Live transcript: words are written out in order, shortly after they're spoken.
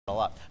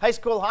Up. High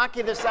school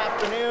hockey this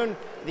afternoon.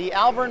 The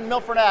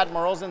Alvirne-Milford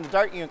Admirals in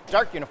the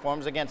dark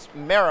uniforms against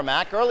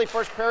Merrimack. Early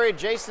first period,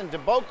 Jason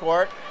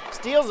DeBeaucourt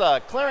steals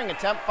a clearing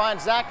attempt,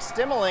 finds Zach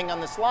Stimmeling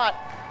on the slot,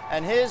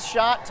 and his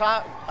shot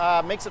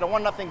makes it a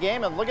 1-0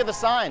 game. And look at the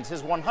signs,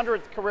 his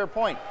 100th career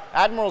point.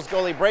 Admirals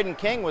goalie Braden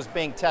King was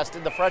being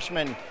tested. The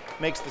freshman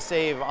makes the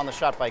save on the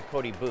shot by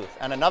Cody Booth.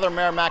 And another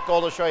Merrimack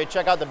goal to show you.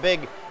 Check out the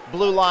big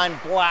blue line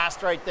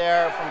blast right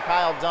there from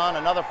Kyle Dunn,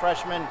 another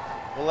freshman.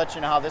 We'll let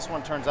you know how this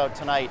one turns out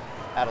tonight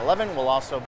at 11. We'll also